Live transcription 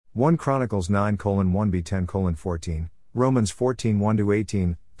1 Chronicles 9:1b 10:14, Romans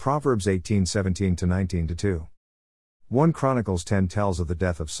 14:1-18, Proverbs 18:17-19-2. 1 Chronicles 10 tells of the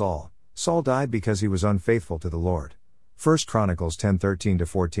death of Saul. Saul died because he was unfaithful to the Lord. 1 Chronicles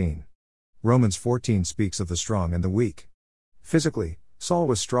 10:13-14. Romans 14 speaks of the strong and the weak. Physically, Saul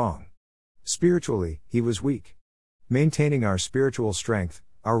was strong. Spiritually, he was weak. Maintaining our spiritual strength,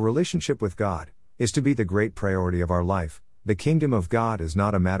 our relationship with God, is to be the great priority of our life. The kingdom of God is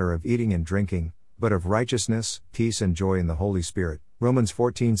not a matter of eating and drinking, but of righteousness, peace and joy in the Holy Spirit. Romans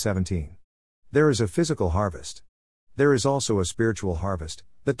 14:17. There is a physical harvest. There is also a spiritual harvest.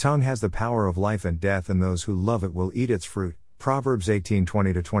 The tongue has the power of life and death, and those who love it will eat its fruit. Proverbs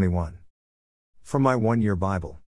 18:20-21. From my 1-Year Bible.